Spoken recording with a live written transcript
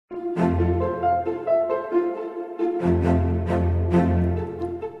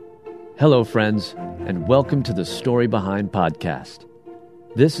Hello, friends, and welcome to the Story Behind podcast.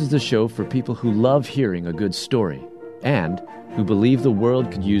 This is the show for people who love hearing a good story and who believe the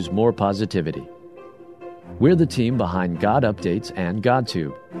world could use more positivity. We're the team behind God Updates and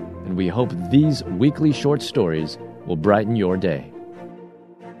GodTube, and we hope these weekly short stories will brighten your day.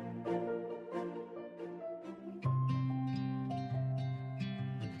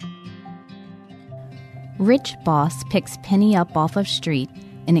 Rich boss picks penny up off of street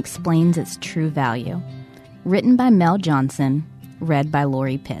and explains its true value. Written by Mel Johnson, read by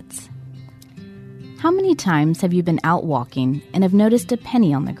Lori Pitts. How many times have you been out walking and have noticed a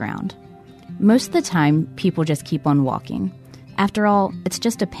penny on the ground? Most of the time, people just keep on walking. After all, it's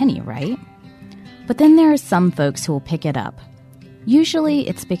just a penny, right? But then there are some folks who will pick it up. Usually,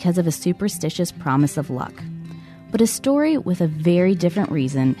 it's because of a superstitious promise of luck. But a story with a very different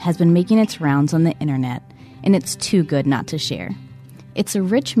reason has been making its rounds on the internet, and it's too good not to share. It's a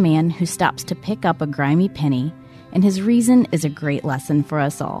rich man who stops to pick up a grimy penny, and his reason is a great lesson for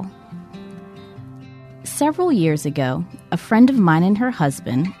us all. Several years ago, a friend of mine and her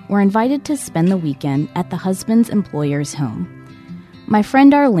husband were invited to spend the weekend at the husband's employer's home. My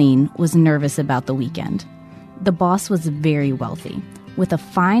friend Arlene was nervous about the weekend. The boss was very wealthy, with a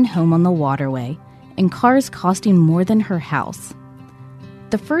fine home on the waterway, and cars costing more than her house.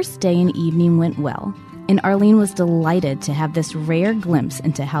 The first day and evening went well, and Arlene was delighted to have this rare glimpse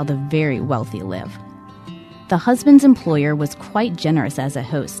into how the very wealthy live. The husband's employer was quite generous as a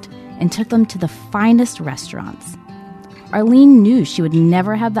host and took them to the finest restaurants. Arlene knew she would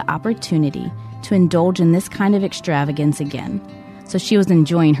never have the opportunity to indulge in this kind of extravagance again, so she was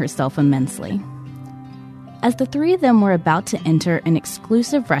enjoying herself immensely. As the three of them were about to enter an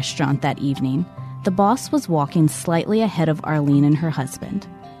exclusive restaurant that evening, the boss was walking slightly ahead of Arlene and her husband.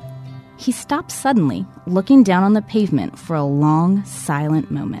 He stopped suddenly, looking down on the pavement for a long, silent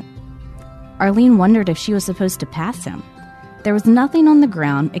moment. Arlene wondered if she was supposed to pass him. There was nothing on the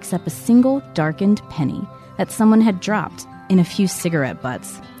ground except a single darkened penny that someone had dropped and a few cigarette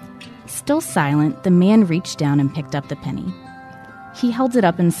butts. Still silent, the man reached down and picked up the penny. He held it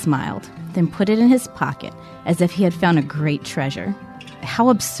up and smiled, then put it in his pocket as if he had found a great treasure. How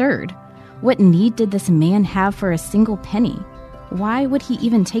absurd! What need did this man have for a single penny? Why would he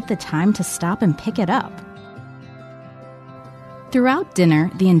even take the time to stop and pick it up? Throughout dinner,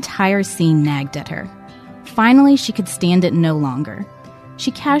 the entire scene nagged at her. Finally, she could stand it no longer.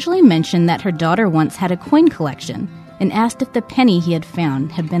 She casually mentioned that her daughter once had a coin collection and asked if the penny he had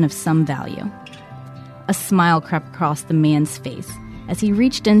found had been of some value. A smile crept across the man's face as he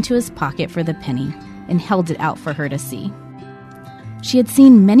reached into his pocket for the penny and held it out for her to see. She had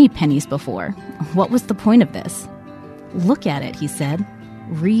seen many pennies before. What was the point of this? "Look at it," he said.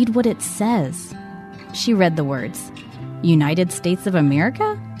 "Read what it says." She read the words. "United States of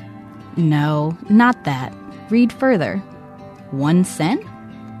America?" "No, not that. Read further." "1 cent?"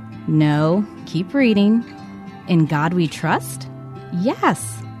 "No, keep reading." "In God we trust?"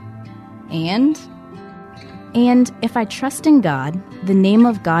 "Yes." And if I trust in God, the name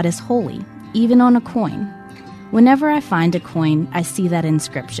of God is holy, even on a coin. Whenever I find a coin, I see that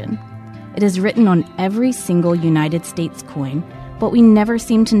inscription. It is written on every single United States coin, but we never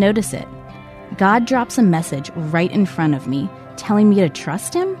seem to notice it. God drops a message right in front of me, telling me to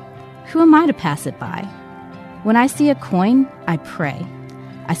trust Him? Who am I to pass it by? When I see a coin, I pray.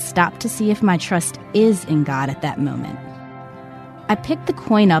 I stop to see if my trust is in God at that moment. I pick the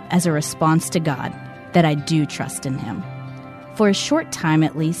coin up as a response to God, that I do trust in Him. For a short time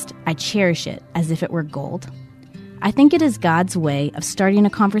at least, I cherish it as if it were gold. I think it is God's way of starting a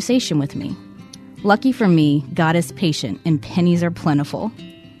conversation with me. Lucky for me, God is patient and pennies are plentiful.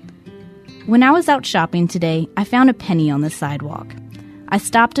 When I was out shopping today, I found a penny on the sidewalk. I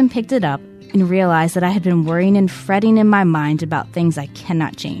stopped and picked it up and realized that I had been worrying and fretting in my mind about things I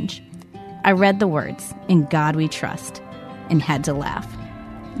cannot change. I read the words, "In God we trust," and had to laugh.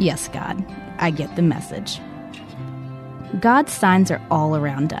 Yes, God, I get the message. God's signs are all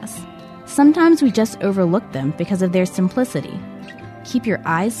around us. Sometimes we just overlook them because of their simplicity. Keep your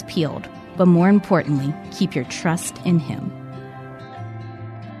eyes peeled, but more importantly, keep your trust in Him.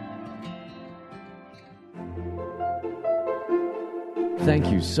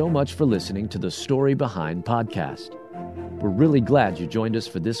 Thank you so much for listening to the Story Behind podcast. We're really glad you joined us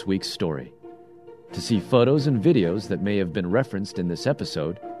for this week's story. To see photos and videos that may have been referenced in this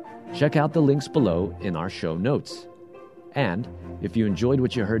episode, check out the links below in our show notes. And if you enjoyed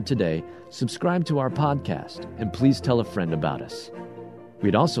what you heard today, subscribe to our podcast and please tell a friend about us.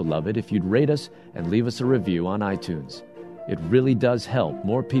 We'd also love it if you'd rate us and leave us a review on iTunes. It really does help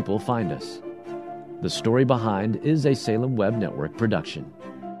more people find us. The Story Behind is a Salem Web Network production.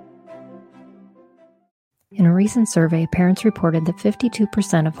 In a recent survey, parents reported that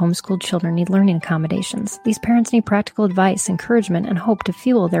 52% of homeschooled children need learning accommodations. These parents need practical advice, encouragement, and hope to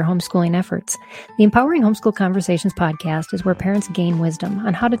fuel their homeschooling efforts. The Empowering Homeschool Conversations podcast is where parents gain wisdom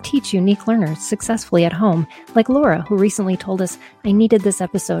on how to teach unique learners successfully at home, like Laura, who recently told us, "I needed this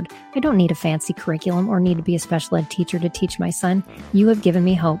episode. I don't need a fancy curriculum or need to be a special ed teacher to teach my son. You have given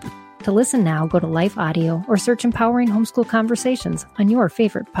me hope." To listen now, go to Life Audio or search Empowering Homeschool Conversations on your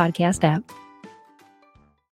favorite podcast app.